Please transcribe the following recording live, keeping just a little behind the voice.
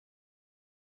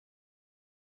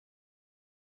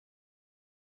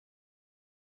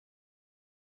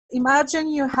imagine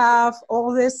you have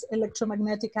all this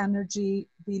electromagnetic energy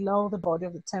below the body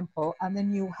of the temple, and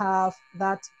then you have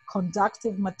that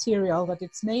conductive material that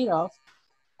it's made of.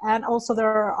 And also there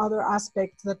are other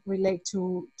aspects that relate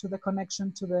to the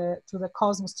connection to the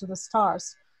cosmos, to the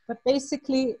stars. But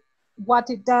basically what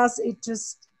it does, it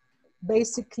just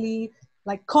basically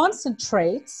like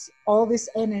concentrates all this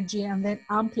energy and then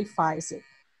amplifies it.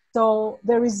 So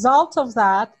the result of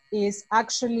that is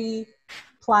actually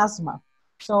plasma.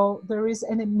 So there is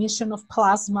an emission of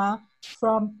plasma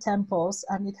from temples,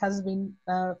 and it has been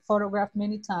photographed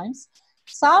many times.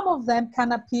 Some of them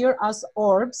can appear as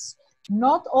orbs.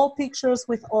 Not all pictures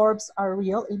with orbs are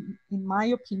real, in my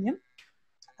opinion.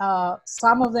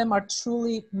 Some of them are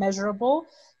truly measurable,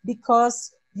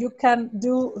 because you can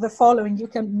do the following. You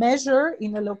can measure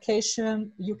in a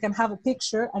location, you can have a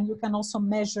picture, and you can also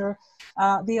measure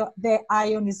the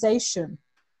ionization.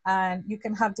 And you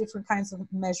can have different kinds of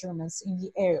measurements in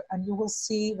the air, and you will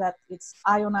see that it's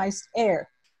ionized air,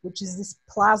 which is this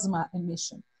plasma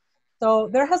emission. So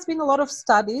there has been a lot of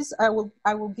studies. I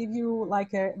will give you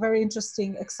like a very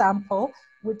interesting example,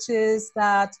 which is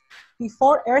that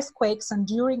before earthquakes and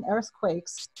during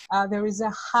earthquakes, there is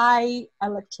a high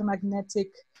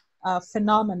electromagnetic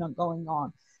phenomenon going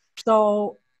on.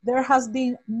 So there has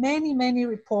been many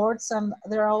reports, and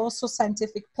there are also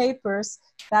scientific papers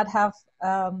that have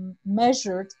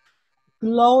measured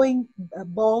glowing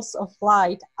balls of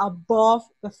light above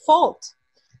the fault.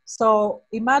 So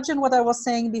imagine what I was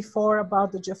saying before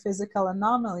about the geophysical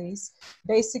anomalies.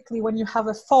 Basically, when you have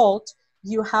a fault,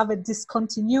 you have a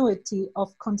discontinuity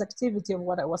of conductivity of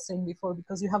what I was saying before,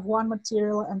 because you have one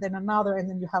material and then another, and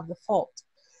then you have the fault.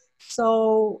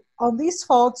 So on these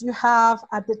faults, you have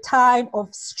at the time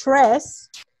of stress,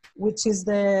 which is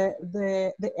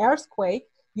the earthquake,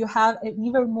 you have an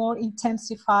even more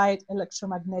intensified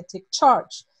electromagnetic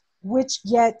charge, which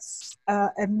gets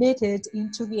emitted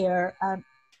into the air and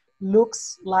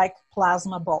looks like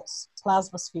plasma balls,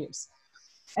 plasma spheres.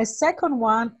 A second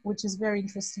one, which is very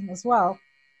interesting as well,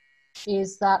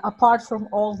 is that apart from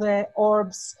all the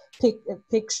orbs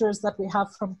pictures that we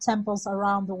have from temples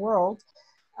around the world,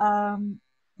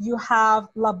 you have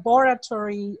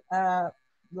laboratory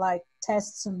like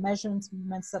tests and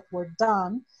measurements that were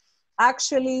done,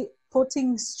 actually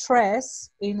putting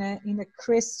stress in a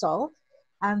crystal,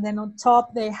 and then on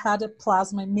top they had a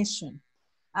plasma emission.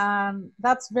 And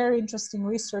that's very interesting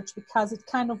research, because it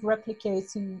kind of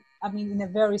replicates in a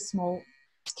very small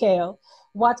scale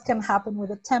what can happen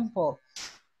with a temple.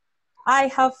 I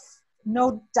have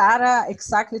no data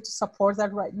exactly to support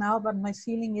that right now, but my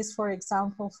feeling is, for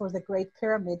example, for the Great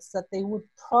Pyramids, that they would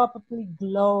probably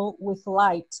glow with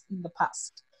light in the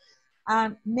past.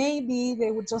 And maybe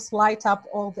they would just light up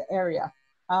all the area.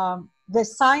 The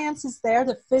science is there,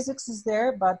 the physics is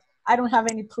there, but I don't have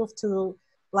any proof to,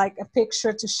 like a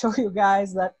picture to show you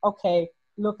guys that, okay,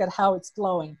 look at how it's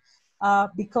glowing.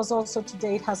 Because also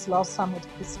today it has lost some of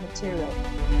its material.